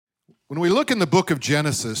When we look in the book of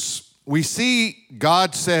Genesis, we see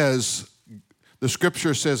God says, the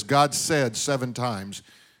scripture says God said 7 times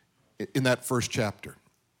in that first chapter.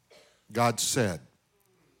 God said.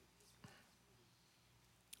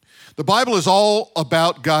 The Bible is all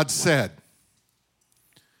about God said.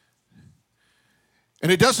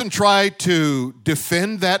 And it doesn't try to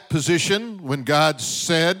defend that position. When God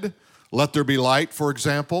said, let there be light, for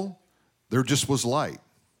example, there just was light.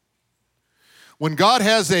 When God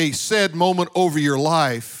has a said moment over your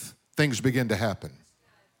life, things begin to happen.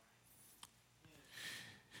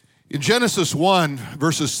 In Genesis 1,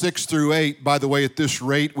 verses 6 through 8, by the way, at this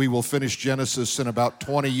rate, we will finish Genesis in about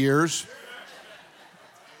 20 years.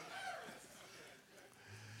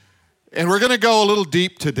 And we're going to go a little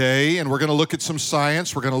deep today, and we're going to look at some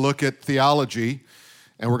science, we're going to look at theology,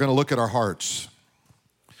 and we're going to look at our hearts.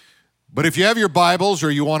 But if you have your Bibles or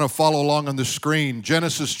you want to follow along on the screen,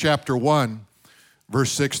 Genesis chapter 1,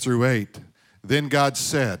 verse 6 through 8. Then God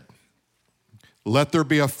said, let there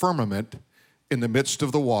be a firmament in the midst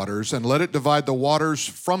of the waters, and let it divide the waters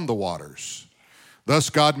from the waters. Thus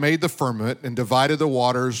God made the firmament and divided the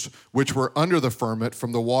waters which were under the firmament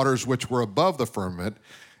from the waters which were above the firmament.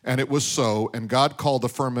 And it was so, and God called the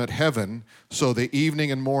firmament heaven, so the evening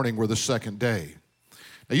and morning were the second day.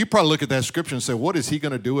 Now you probably look at that scripture and say, what is he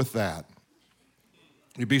going to do with that?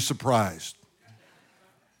 You'd be surprised.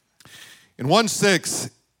 In 1:6,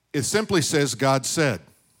 it simply says, God said.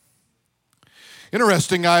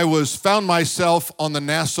 Interesting, I found myself on the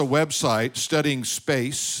NASA website studying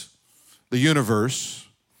space, the universe,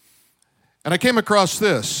 and I came across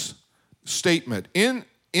this statement.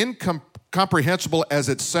 Incomprehensible as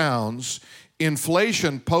it sounds,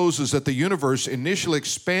 inflation poses that the universe initially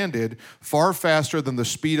expanded far faster than the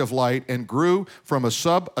speed of light and grew from a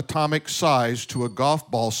subatomic size to a golf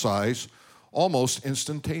ball size almost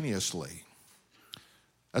instantaneously.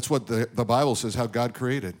 That's what the Bible says how God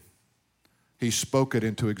created. He spoke it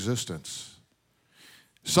into existence.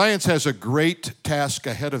 Science has a great task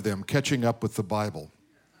ahead of them, catching up with the Bible.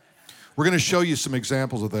 We're going to show you some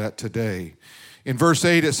examples of that today. In verse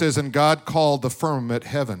 8, it says, and God called the firmament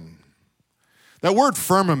heaven. That word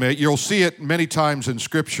firmament, you'll see it many times in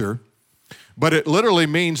Scripture, but it literally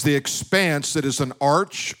means the expanse that is an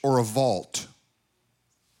arch or a vault.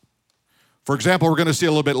 For example, we're going to see a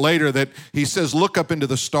little bit later that he says, look up into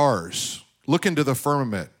the stars. Look into the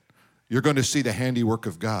firmament. You're going to see the handiwork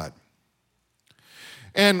of God.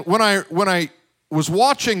 And when I was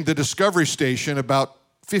watching the Discovery Station about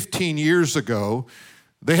 15 years ago,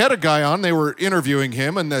 they had a guy on, they were interviewing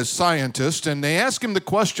him and the scientist, and they asked him the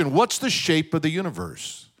question, what's the shape of the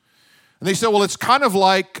universe? And they said, well, it's kind of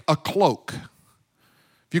like a cloak.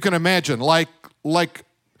 If you can imagine, like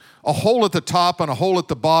a hole at the top and a hole at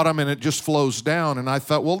the bottom, and it just flows down. And I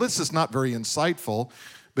thought, well, this is not very insightful,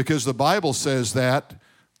 because the Bible says that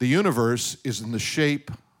the universe is in the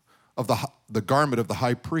shape of the garment of the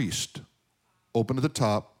high priest. Open at the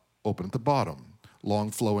top, open at the bottom,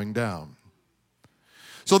 long flowing down.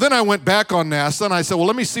 So then I went back on NASA and I said, well,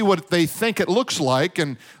 let me see what they think it looks like.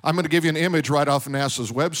 And I'm going to give you an image right off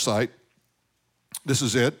NASA's website. This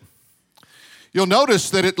is it. You'll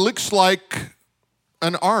notice that it looks like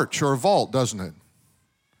an arch or a vault, doesn't it?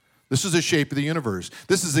 This is the shape of the universe.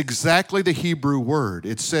 This is exactly the Hebrew word.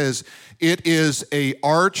 It says it is an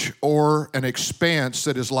arch or an expanse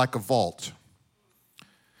that is like a vault.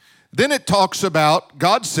 Then it talks about,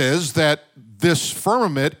 God says that this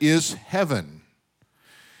firmament is heaven.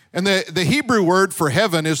 And the Hebrew word for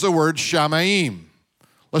heaven is the word shamayim.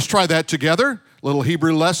 Let's try that together. Little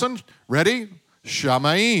Hebrew lesson. Ready?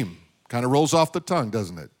 Shamayim. Kind of rolls off the tongue,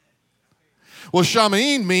 doesn't it? Well,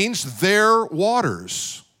 shamayim means their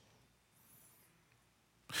waters.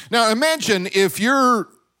 Now imagine if you're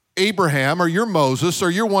Abraham or you're Moses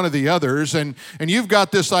or you're one of the others and you've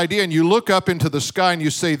got this idea and you look up into the sky and you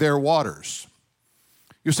say their waters.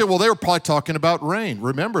 You say, well, they were probably talking about rain.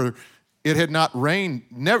 Remember, it had not rained,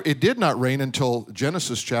 it did not rain until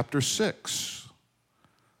Genesis chapter 6.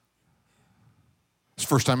 It's the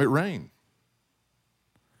first time it rained.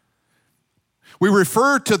 We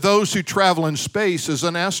refer to those who travel in space as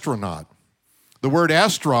an astronaut. The word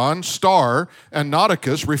astron, star, and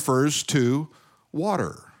nauticus refers to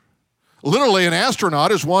water. Literally, an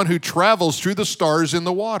astronaut is one who travels through the stars in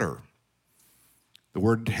the water. The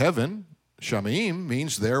word heaven, shamayim,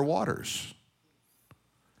 means their waters.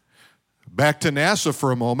 Back to NASA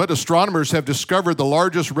for a moment. Astronomers have discovered the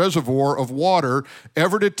largest reservoir of water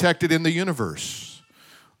ever detected in the universe.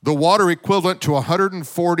 The water equivalent to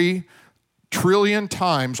 140 trillion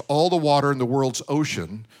times all the water in the world's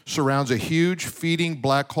ocean surrounds a huge feeding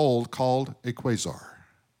black hole called a quasar.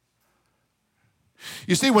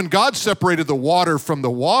 You see, when God separated the water from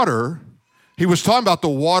the water, he was talking about the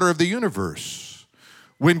water of the universe.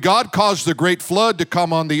 When God caused the great flood to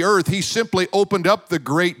come on the earth, he simply opened up the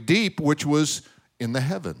great deep, which was in the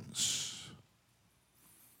heavens.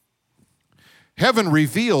 Heaven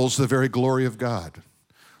reveals the very glory of God.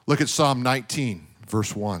 Look at Psalm 19,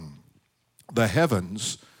 verse 1. The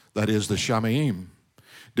heavens, that is the Shamaim,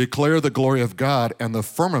 declare the glory of God, and the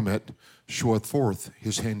firmament showeth forth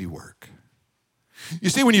his handiwork. You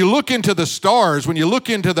see, when you look into the stars, when you look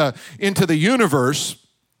into the universe,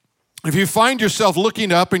 if you find yourself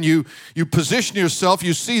looking up and you position yourself,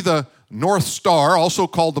 you see the North Star, also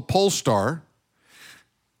called the Pole Star,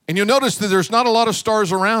 and you'll notice that there's not a lot of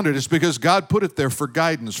stars around it. It's because God put it there for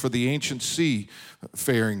guidance for the ancient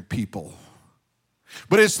seafaring people.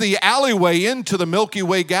 But it's the alleyway into the Milky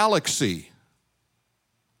Way galaxy.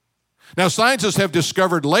 Now, scientists have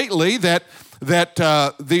discovered lately that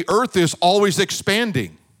the earth is always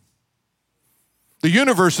expanding. The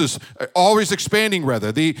universe is always expanding,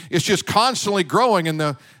 rather. It's just constantly growing, and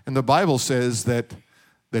the Bible says that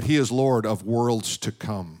he is Lord of worlds to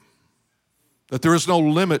come. That there is no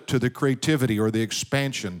limit to the creativity or the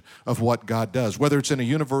expansion of what God does, whether it's in a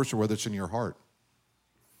universe or whether it's in your heart.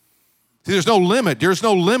 See, there's no limit. There's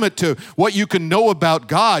no limit to what you can know about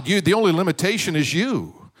God. The only limitation is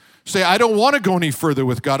you. Say, I don't want to go any further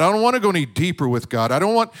with God. I don't want to go any deeper with God. I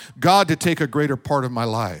don't want God to take a greater part of my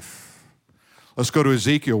life. Let's go to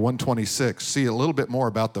Ezekiel 1:26. See a little bit more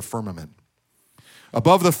about the firmament.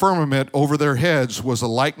 Above the firmament, over their heads, was a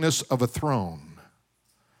likeness of a throne.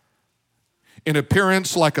 In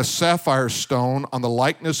appearance like a sapphire stone, on the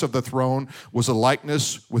likeness of the throne was a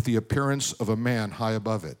likeness with the appearance of a man high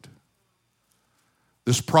above it.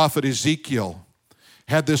 This prophet Ezekiel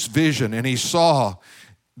had this vision, and he saw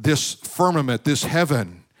this firmament, this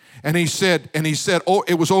heaven. And he said, oh,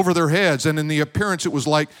 it was over their heads, and in the appearance it was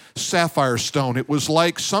like sapphire stone. It was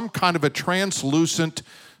like some kind of a translucent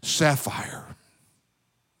sapphire.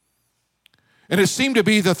 And it seemed to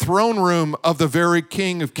be the throne room of the very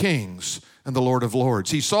King of Kings and the Lord of Lords.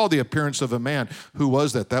 He saw the appearance of a man. Who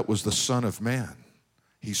was that? That was the Son of Man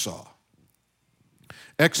he saw.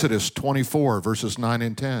 Exodus 24, verses 9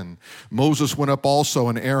 and 10. Moses went up also,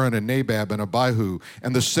 and Aaron and Nadab and Abihu,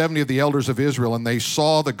 and the 70 of the elders of Israel, and they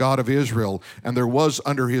saw the God of Israel, and there was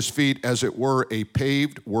under his feet, as it were, a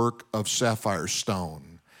paved work of sapphire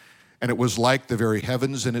stone, and it was like the very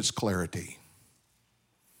heavens in its clarity.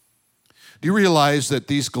 Do you realize that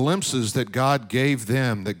these glimpses that God gave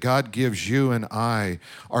them, that God gives you and I,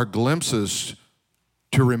 are glimpses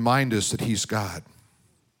to remind us that he's God?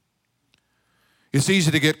 It's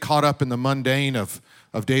easy to get caught up in the mundane of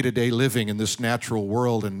day-to-day living in this natural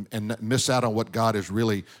world and miss out on what God is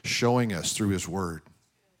really showing us through his word.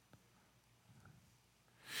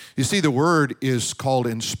 You see, the word is called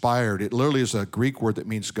inspired. It literally is a Greek word that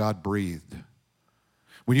means God breathed.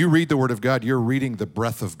 When you read the word of God, you're reading the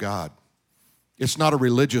breath of God. It's not a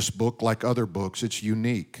religious book like other books. It's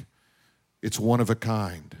unique. It's one of a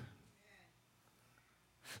kind.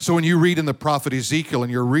 So when you read in the prophet Ezekiel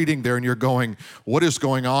and you're reading there and you're going, what is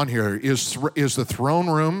going on here? Is the throne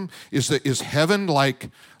room, is heaven like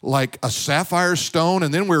a sapphire stone?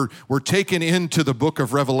 And then we're taken into the book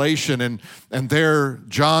of Revelation, and there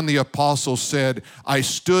John the apostle said, I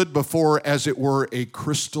stood before, as it were, a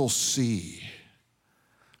crystal sea.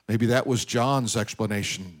 Maybe that was John's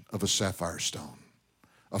explanation of a sapphire stone,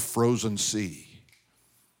 a frozen sea.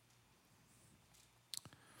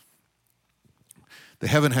 The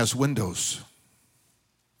heaven has windows.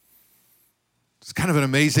 It's kind of an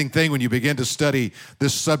amazing thing when you begin to study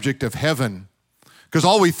this subject of heaven, because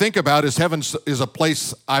all we think about is heaven is a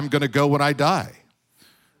place I'm going to go when I die.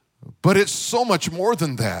 But it's so much more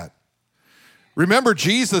than that. Remember,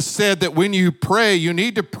 Jesus said that when you pray, you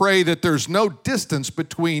need to pray that there's no distance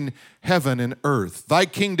between heaven and earth. Thy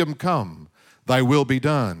kingdom come, thy will be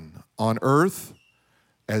done on earth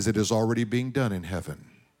as it is already being done in heaven.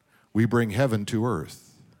 We bring heaven to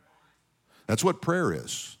earth. That's what prayer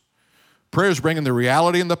is. Prayer is bringing the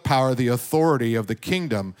reality and the power, the authority of the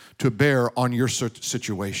kingdom to bear on your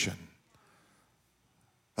situation.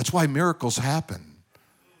 That's why miracles happen.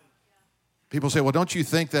 People say, well, don't you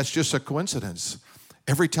think that's just a coincidence?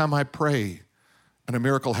 Every time I pray and a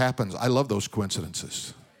miracle happens, I love those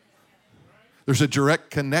coincidences. There's a direct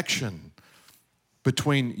connection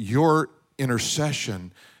between your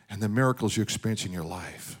intercession and the miracles you experience in your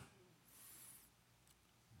life.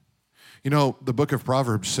 You know, the book of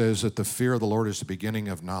Proverbs says that the fear of the Lord is the beginning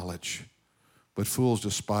of knowledge, but fools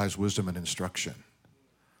despise wisdom and instruction.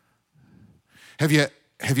 Have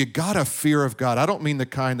you got a fear of God? I don't mean the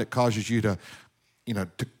kind that causes you to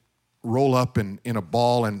roll up in a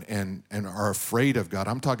ball and are afraid of God.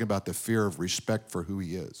 I'm talking about the fear of respect for who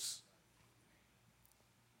He is.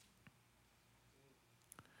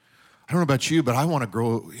 I don't know about you, but I want to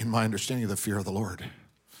grow in my understanding of the fear of the Lord.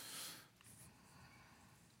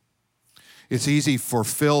 It's easy for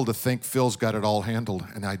Phil to think Phil's got it all handled,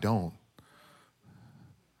 and I don't.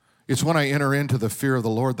 It's when I enter into the fear of the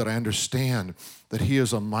Lord that I understand that He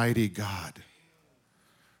is a mighty God,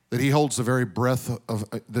 that He holds the very breath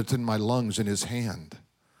that's in my lungs in His hand,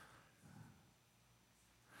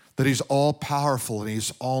 that He's all-powerful and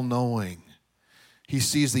He's all-knowing. He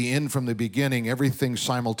sees the end from the beginning, everything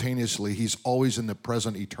simultaneously. He's always in the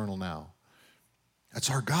present, eternal now. That's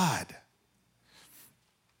our God.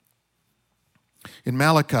 In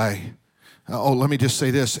Malachi, let me just say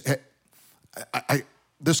this.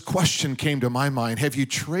 This question came to my mind. Have you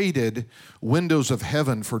traded windows of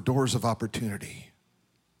heaven for doors of opportunity?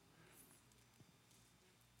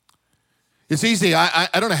 It's easy. I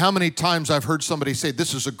don't know how many times I've heard somebody say,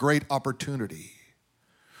 this is a great opportunity.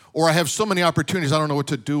 Or I have so many opportunities, I don't know what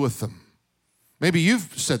to do with them. Maybe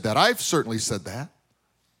you've said that. I've certainly said that.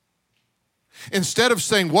 Instead of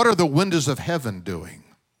saying, what are the windows of heaven doing?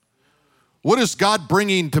 What is God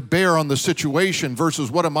bringing to bear on the situation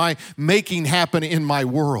versus what am I making happen in my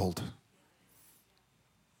world?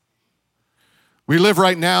 We live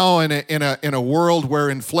right now in a world where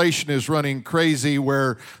inflation is running crazy,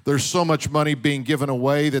 where there's so much money being given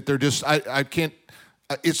away that they're just, I can't,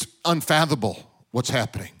 it's unfathomable what's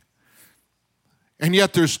happening. And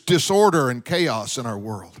yet there's disorder and chaos in our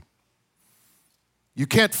world. You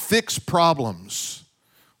can't fix problems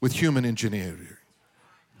with human ingenuity.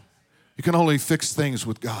 You can only fix things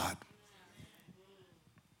with God.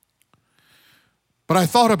 But I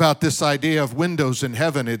thought about this idea of windows in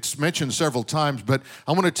heaven. It's mentioned several times, but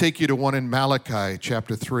I want to take you to one in Malachi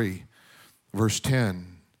chapter 3, verse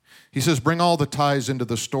 10. He says, bring all the tithes into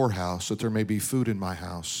the storehouse that there may be food in my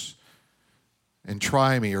house. And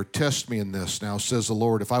try me or test me in this now, says the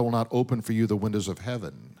Lord, if I will not open for you the windows of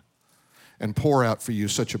heaven and pour out for you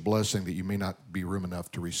such a blessing that you may not be room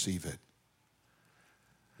enough to receive it.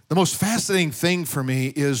 The most fascinating thing for me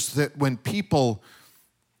is that when people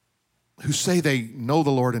who say they know the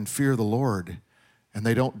Lord and fear the Lord and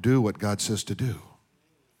they don't do what God says to do.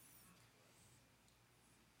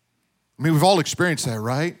 I mean, we've all experienced that,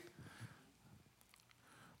 right?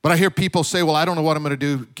 But I hear people say, well, I don't know what I'm going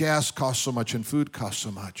to do. Gas costs so much and food costs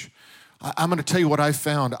so much. I'm going to tell you what I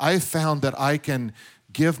found. I found that I can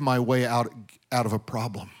give my way out of a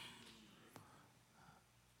problem.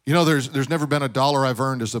 You know, there's never been a dollar I've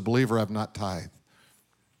earned as a believer I've not tithed.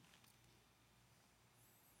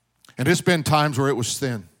 And it's been times where it was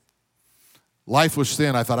thin. Life was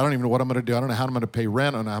thin. I thought, I don't even know what I'm going to do. I don't know how I'm going to pay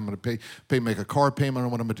rent. I don't know how I'm going to make a car payment. I don't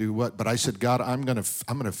know what I'm going to do what. But I said, God, I'm going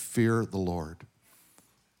to fear the Lord.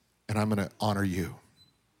 And I'm going to honor you.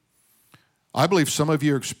 I believe some of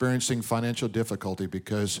you are experiencing financial difficulty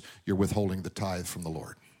because you're withholding the tithe from the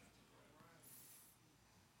Lord.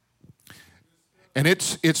 And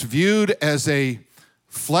it's viewed as a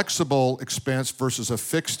flexible expense versus a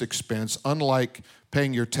fixed expense, unlike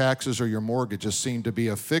paying your taxes or your mortgage is seen to be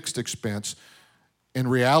a fixed expense. In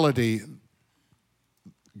reality,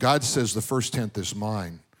 God says the first tenth is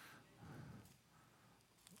mine.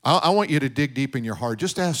 I want you to dig deep in your heart.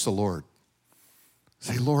 Just ask the Lord.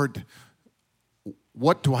 Say, Lord,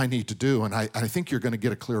 what do I need to do? And I think you're going to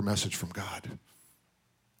get a clear message from God.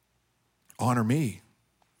 Honor me.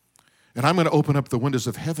 And I'm going to open up the windows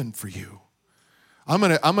of heaven for you. I'm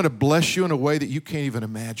going to bless you in a way that you can't even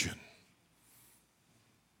imagine.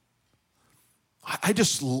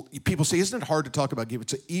 People say, isn't it hard to talk about giving?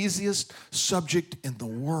 It's the easiest subject in the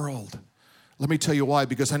world. Let me tell you why,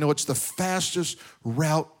 because I know it's the fastest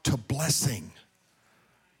route to blessing.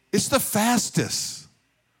 It's the fastest.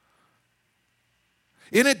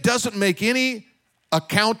 And it doesn't make any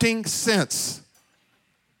accounting sense.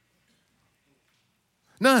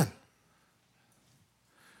 None.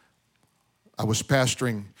 I was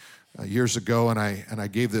pastoring years ago, and I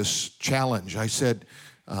gave this challenge. I said,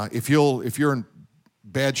 if you're in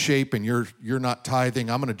bad shape and you're not tithing,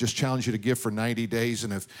 I'm going to just challenge you to give for 90 days.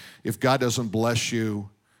 And if God doesn't bless you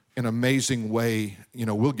in an amazing way,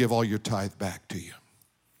 we'll give all your tithe back to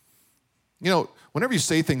you. Whenever you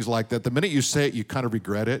say things like that, the minute you say it, you kind of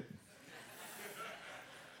regret it.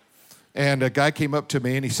 And a guy came up to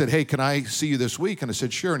me and he said, hey, can I see you this week? And I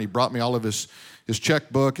said, sure. And he brought me all of his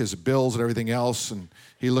checkbook, his bills and everything else. And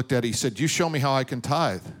he looked at it, he said, you show me how I can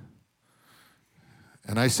tithe.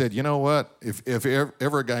 And I said, you know what? If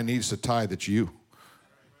ever a guy needs to tithe, it's you.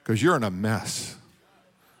 Because you're in a mess.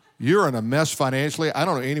 You're in a mess financially. I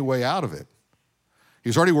don't know any way out of it.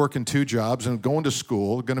 He's already working 2 jobs and going to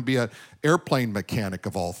school, going to be an airplane mechanic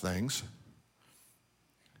of all things.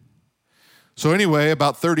 So anyway,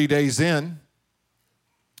 about 30 days in,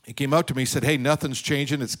 he came up to me and said, hey, nothing's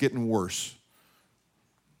changing, it's getting worse.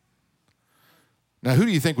 Now, who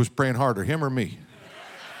do you think was praying harder, him or me?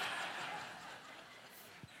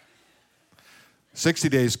 60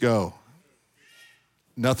 days go.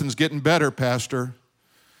 Nothing's getting better, Pastor.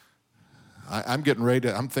 I'm getting ready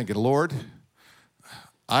to, I'm thinking, Lord,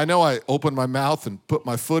 I know I opened my mouth and put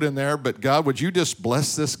my foot in there, but God, would you just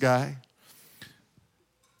bless this guy?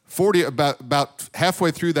 About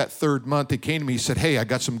halfway through that 3rd month, he came to me, he said, hey, I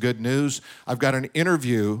got some good news. I've got an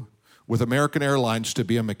interview with American Airlines to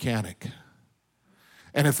be a mechanic.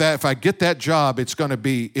 And if I get that job, it's going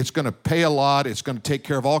to pay a lot. It's going to take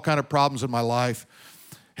care of all kind of problems in my life.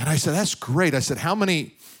 And I said, that's great. I said, how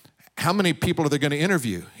many people are they going to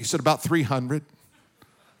interview? He said, about 300.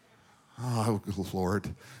 Oh,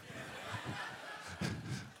 Lord.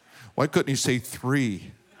 Why couldn't he say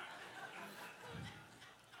 3?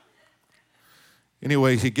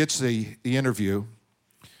 Anyway, he gets the interview,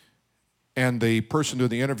 and the person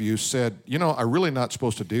doing the interview said, you know, I'm really not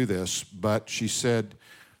supposed to do this, but she said,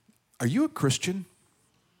 are you a Christian?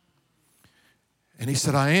 And he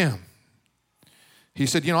said, I am. He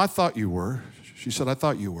said, you know, I thought you were. She said, I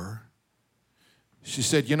thought you were. She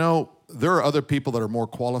said, you know, there are other people that are more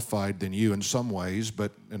qualified than you in some ways,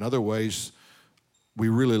 but in other ways, we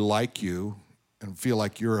really like you and feel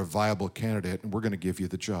like you're a viable candidate, and we're going to give you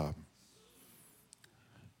the job.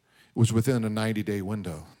 It was within a 90-day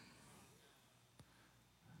window.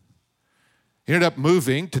 He ended up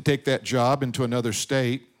moving to take that job into another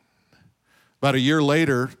state. About a year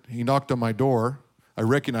later, he knocked on my door. I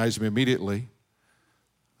recognized him immediately.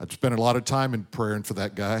 I'd spent a lot of time in praying for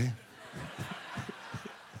that guy.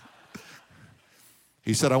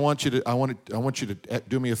 He said, I want you to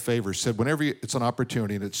do me a favor. He said, whenever it's an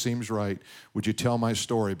opportunity and it seems right, would you tell my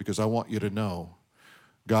story? Because I want you to know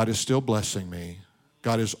God is still blessing me.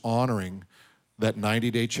 God is honoring that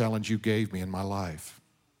 90-day challenge you gave me in my life.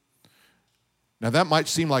 Now, that might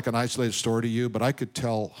seem like an isolated story to you, but I could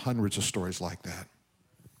tell hundreds of stories like that.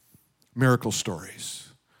 Miracle stories.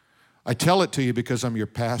 I tell it to you because I'm your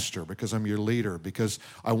pastor, because I'm your leader, because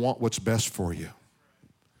I want what's best for you.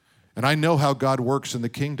 And I know how God works in the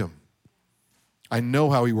kingdom. I know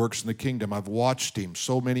how he works in the kingdom. I've watched him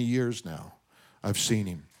so many years now. I've seen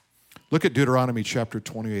him. Look at Deuteronomy chapter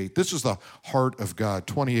 28. This is the heart of God.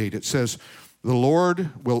 28, it says, the Lord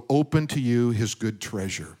will open to you his good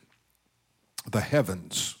treasure, the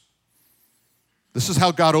heavens. This is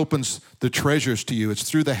how God opens the treasures to you. It's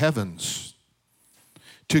through the heavens.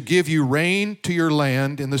 To give you rain to your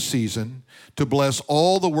land in the season, to bless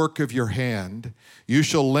all the work of your hand. You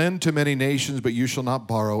shall lend to many nations, but you shall not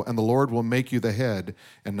borrow, and the Lord will make you the head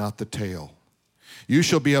and not the tail. You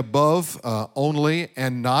shall be above only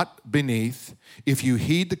and not beneath, if you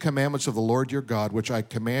heed the commandments of the Lord your God, which I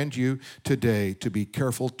command you today to be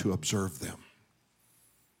careful to observe them.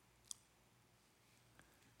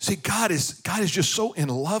 See, God is just so in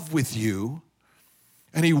love with you,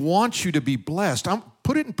 and he wants you to be blessed.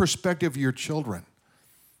 Put it in perspective of your children.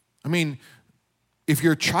 I mean, if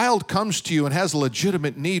your child comes to you and has a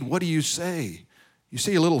legitimate need, what do you say? You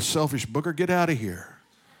say, you little selfish booger, get out of here.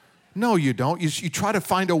 No, you don't. You try to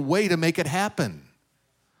find a way to make it happen.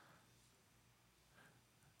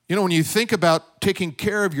 You know, when you think about taking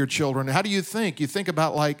care of your children, how do you think? You think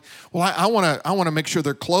about like, well, I want to make sure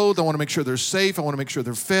they're clothed. I want to make sure they're safe. I want to make sure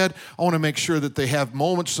they're fed. I want to make sure that they have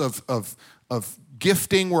moments of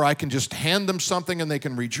gifting where I can just hand them something and they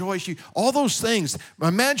can rejoice. All those things.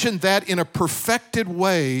 Imagine that in a perfected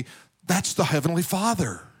way. That's the Heavenly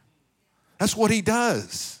Father. That's what he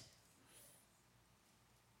does.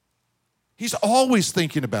 He's always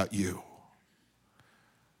thinking about you.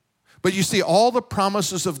 But you see, all the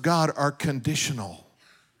promises of God are conditional.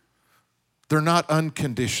 They're not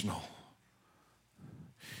unconditional.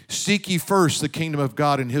 Seek ye first the kingdom of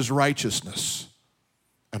God and his righteousness,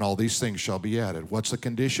 and all these things shall be added. What's the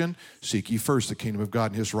condition? Seek ye first the kingdom of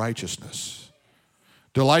God and his righteousness.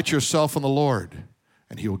 Delight yourself in the Lord,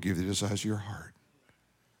 and he will give you the desires of your heart.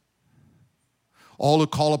 All who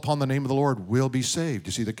call upon the name of the Lord will be saved.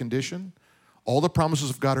 You see the condition? All the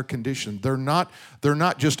promises of God are conditioned. They're not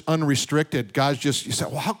just unrestricted. God's just, you say,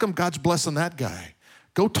 well, how come God's blessing that guy?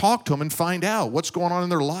 Go talk to him and find out what's going on in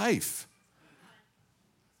their life.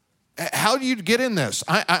 How do you get in this?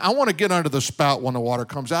 I want to get under the spout when the water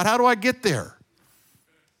comes out. How do I get there?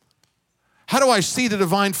 How do I see the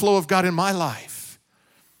divine flow of God in my life?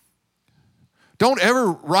 Don't ever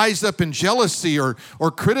rise up in jealousy or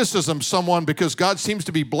criticism of someone because God seems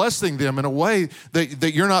to be blessing them in a way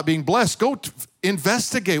that you're not being blessed. Go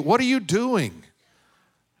investigate. What are you doing?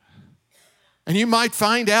 And you might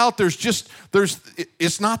find out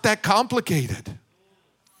it's not that complicated.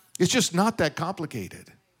 It's just not that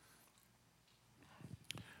complicated.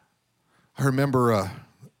 I remember, I'm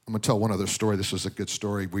going to tell one other story. This is a good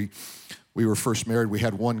story. We were first married. We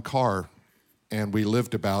had one car, and we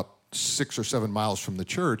lived about 6 or 7 miles from the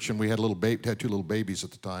church, and we had had 2 little babies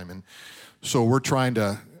at the time. And so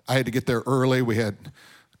I had to get there early. We had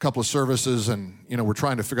a couple of services, and, we're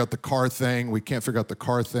trying to figure out the car thing. We can't figure out the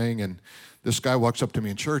car thing. And this guy walks up to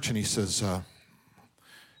me in church, and he says,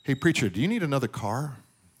 hey, preacher, do you need another car?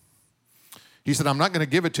 He said, I'm not going to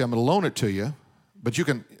give it to you. I'm going to loan it to you,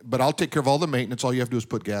 but I'll take care of all the maintenance. All you have to do is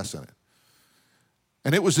put gas in it.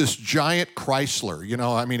 And it was this giant Chrysler.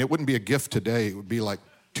 It wouldn't be a gift today. It would be like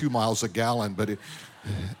 2 miles a gallon, but it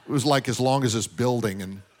was like as long as this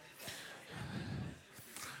building.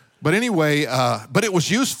 But anyway, but it was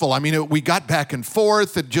useful. We got back and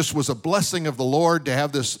forth. It just was a blessing of the Lord to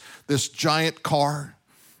have this giant car.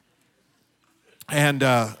 And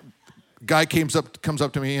guy comes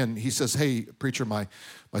up to me and he says, hey, preacher, my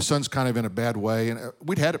son's kind of in a bad way. And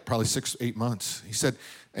we'd had it probably 6-8 months. He said,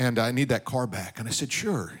 and I need that car back. And I said,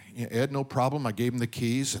 sure, Ed, no problem. I gave him the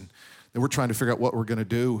keys, and then we're trying to figure out what we're going to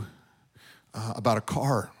do about a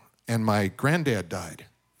car. And my granddad died.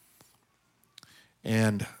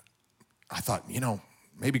 And I thought,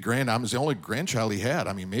 maybe I was the only grandchild he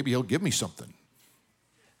had. Maybe he'll give me something.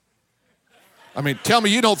 Tell me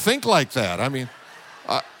you don't think like that.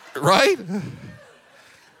 Right?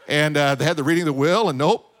 And they had the reading of the will, and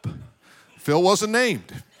nope, Phil wasn't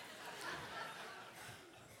named.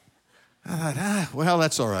 I thought, well,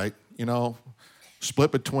 that's all right.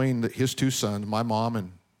 Split between his 2 sons, my mom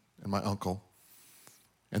and my uncle.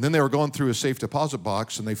 And then they were going through a safe deposit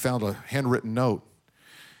box, and they found a handwritten note.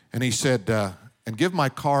 And he said, and give my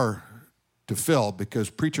car to Phil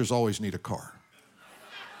because preachers always need a car.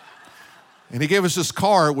 And he gave us this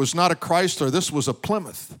car. It was not a Chrysler. This was a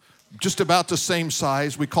Plymouth, just about the same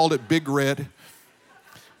size. We called it Big Red.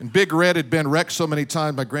 And Big Red had been wrecked so many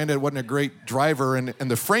times. My granddad wasn't a great driver, and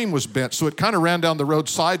the frame was bent, so it kind of ran down the road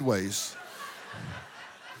sideways.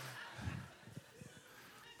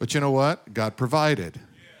 But you know what? God provided.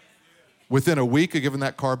 Within a week of giving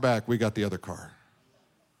that car back, we got the other car.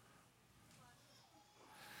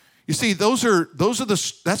 You see, that's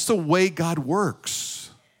the way God works.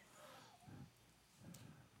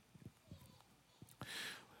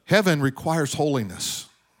 Heaven requires holiness.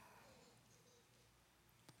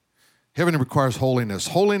 Heaven requires holiness.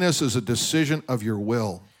 Holiness is a decision of your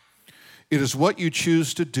will. It is what you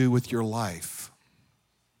choose to do with your life.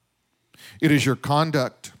 It is your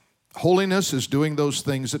conduct. Holiness is doing those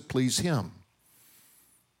things that please Him.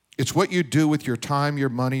 It's what you do with your time, your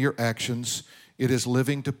money, your actions. It is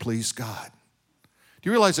living to please God. Do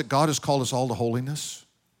you realize that God has called us all to holiness?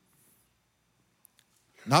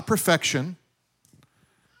 Not perfection.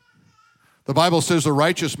 The Bible says the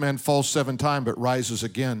righteous man falls 7 times but rises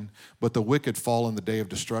again, but the wicked fall in the day of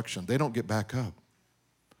destruction. They don't get back up.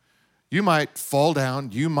 You might fall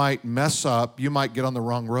down, you might mess up, you might get on the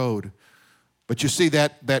wrong road, but you see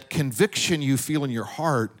that conviction you feel in your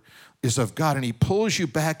heart is of God, and He pulls you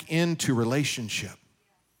back into relationship.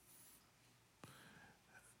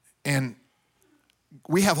 And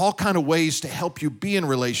we have all kind of ways to help you be in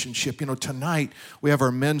relationship. Tonight we have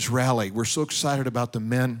our men's rally. We're so excited about the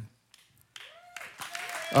men.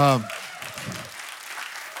 Some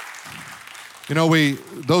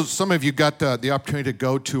of you got the opportunity to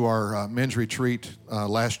go to our men's retreat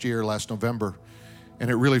last November, and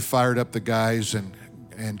it really fired up the guys and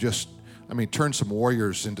just, turned some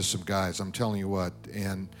warriors into some guys. I'm telling you what.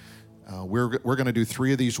 And we're going to do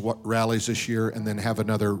 3 of these rallies this year, and then have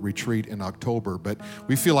another retreat in October. But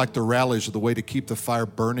we feel like the rallies are the way to keep the fire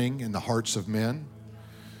burning in the hearts of men.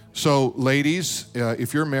 So, ladies,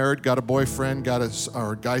 if you're married, got a boyfriend,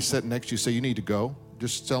 or a guy sitting next to you, say you need to go.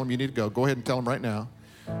 Just tell them you need to go. Go ahead and tell them right now.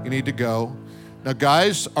 You need to go. Now,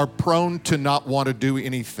 guys are prone to not want to do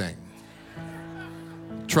anything.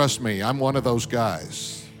 Trust me, I'm one of those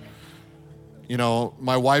guys.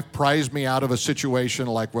 My wife pries me out of a situation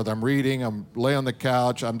like whether I'm reading, I'm laying on the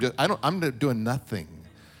couch, I'm doing nothing.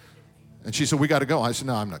 And she said, we got to go. I said,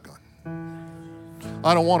 no, I'm not going.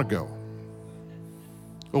 I don't want to go.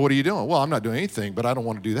 Well, what are you doing? Well, I'm not doing anything, but I don't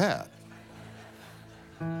want to do that.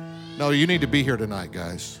 No, you need to be here tonight,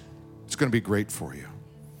 guys. It's going to be great for you.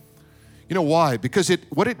 You know why? Because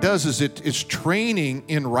what it does is it's training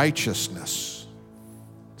in righteousness.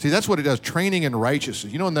 See, that's what it does, training in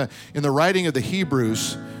righteousness. You know, in the writing of the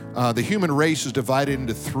Hebrews, the human race is divided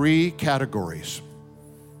into 3 categories.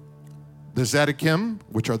 The Zedekim,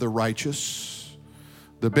 which are the righteous,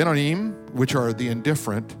 the Benonim, which are the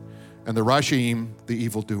indifferent, and the Rashaim, the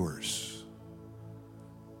evildoers.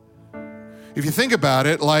 If you think about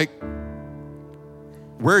it, like,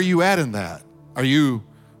 where are you at in that? Are you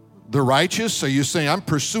the righteous? Are you saying, I'm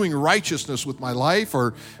pursuing righteousness with my life,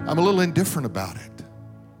 or I'm a little indifferent about it?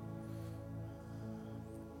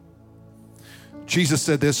 Jesus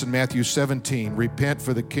said this in Matthew 17, repent,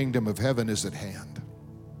 for the kingdom of heaven is at hand.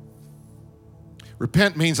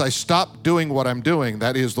 Repent means I stop doing what I'm doing.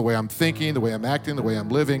 That is the way I'm thinking, the way I'm acting, the way I'm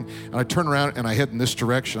living, and I turn around and I head in this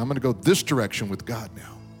direction. I'm going to go this direction with God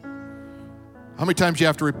now. How many times do you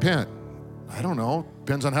have to repent? I don't know.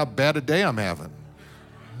 Depends on how bad a day I'm having.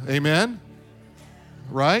 Amen?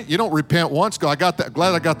 Right? You don't repent once, go, I got that,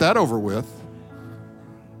 glad I got that over with.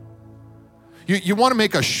 You want to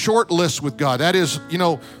make a short list with God. That is,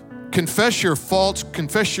 confess your faults,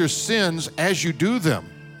 confess your sins as you do them.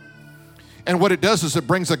 And what it does is it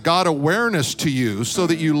brings a God awareness to you so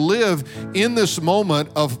that you live in this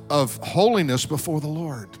moment of holiness before the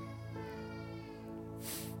Lord.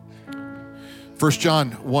 1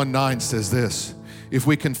 John 1:9 says this, if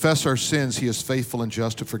we confess our sins, he is faithful and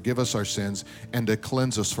just to forgive us our sins and to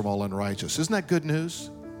cleanse us from all unrighteousness. Isn't that good news?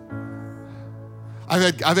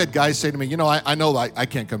 I've had guys say to me, I know I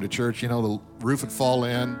can't come to church. The roof would fall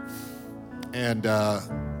in, and the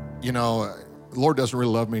Lord doesn't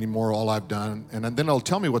really love me anymore, all I've done. And then they'll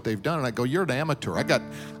tell me what they've done, and I go, you're an amateur. I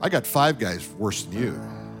got 5 guys worse than you.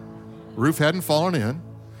 Roof hadn't fallen in.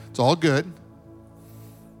 It's all good.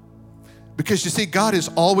 Because you see, God is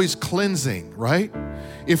always cleansing, right?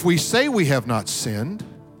 If we say we have not sinned,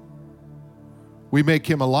 we make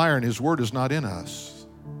him a liar and his word is not in us.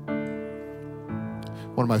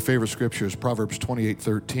 One of my favorite scriptures, Proverbs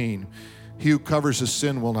 28:13. He who covers his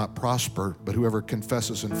sin will not prosper, but whoever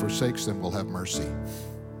confesses and forsakes them will have mercy.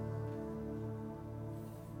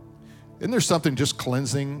 Isn't there something just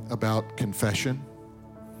cleansing about confession?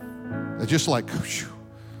 It's just like,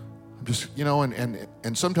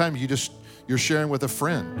 and sometimes you're sharing with a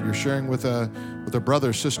friend, you're sharing with a brother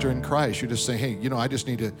or sister in Christ. You're just saying, hey, I just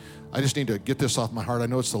need to get this off my heart. I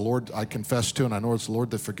know it's the Lord I confess to, and I know it's the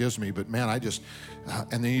Lord that forgives me, but man,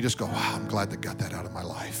 and then you just go, wow, I'm glad that got that out of my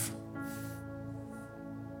life.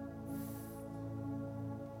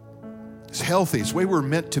 It's healthy. It's the way we're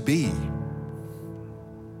meant to be.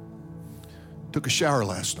 Took a shower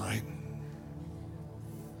last night.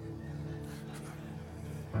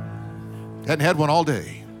 Hadn't had one all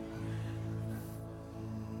day.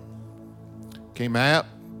 Came out,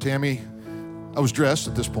 Tammy, I was dressed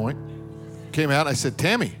at this point. Came out, I said,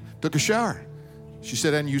 Tammy, took a shower. She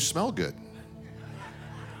said, and you smell good.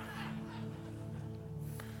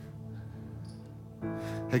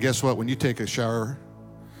 Hey, guess what? When you take a shower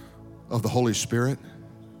of the Holy Spirit,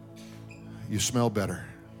 you smell better.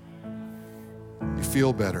 You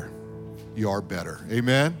feel better. You are better.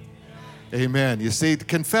 Amen? Amen. You see,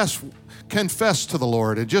 confess to the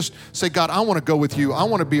Lord and just say, God, I want to go with you. I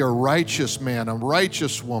want to be a righteous man, a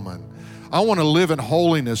righteous woman. I want to live in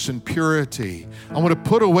holiness and purity. I want to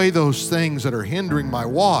put away those things that are hindering my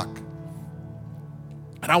walk.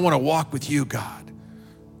 And I want to walk with you, God.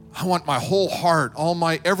 I want my whole heart,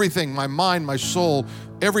 everything, my mind, my soul,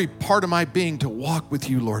 every part of my being to walk with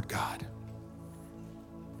you, Lord God.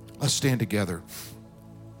 Let's stand together.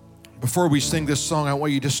 Before we sing this song, I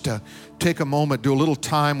want you just to take a moment, do a little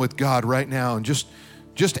time with God right now, and just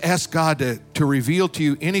ask God to reveal to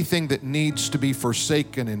you anything that needs to be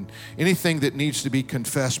forsaken and anything that needs to be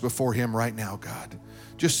confessed before him right now, God.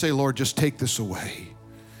 Just say, Lord, just take this away.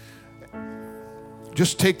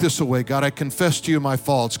 Just take this away, God. I confess to you my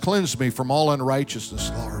faults. Cleanse me from all unrighteousness,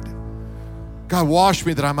 Lord. God, wash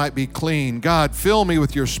me that I might be clean. God, fill me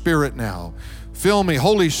with your Spirit now. Fill me,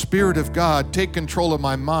 Holy Spirit of God. Take control of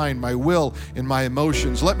my mind, my will, and my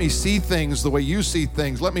emotions. Let me see things the way you see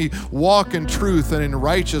things. Let me walk in truth and in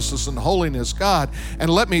righteousness and holiness, God. And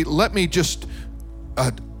let me just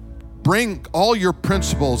bring all your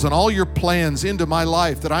principles and all your plans into my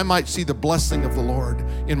life that I might see the blessing of the Lord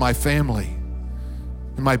in my family,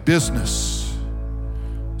 in my business.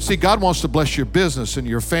 See, God wants to bless your business and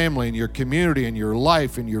your family and your community and your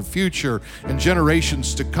life and your future and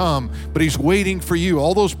generations to come, but he's waiting for you.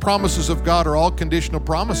 All those promises of God are all conditional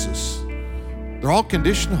promises. They're all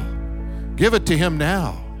conditional. Give it to him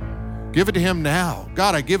now. Give it to him now.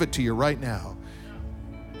 God, I give it to you right now.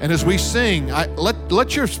 And as we sing,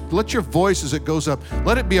 let your voice as it goes up,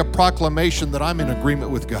 let it be a proclamation that I'm in agreement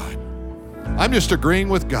with God. I'm just agreeing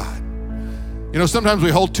with God. You know, sometimes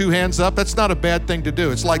we hold two hands up. That's not a bad thing to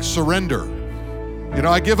do. It's like surrender. You know,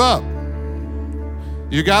 I give up.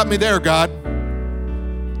 You got me there, God.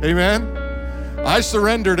 Amen. I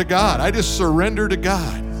surrender to God. I just surrender to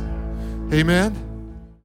God. Amen.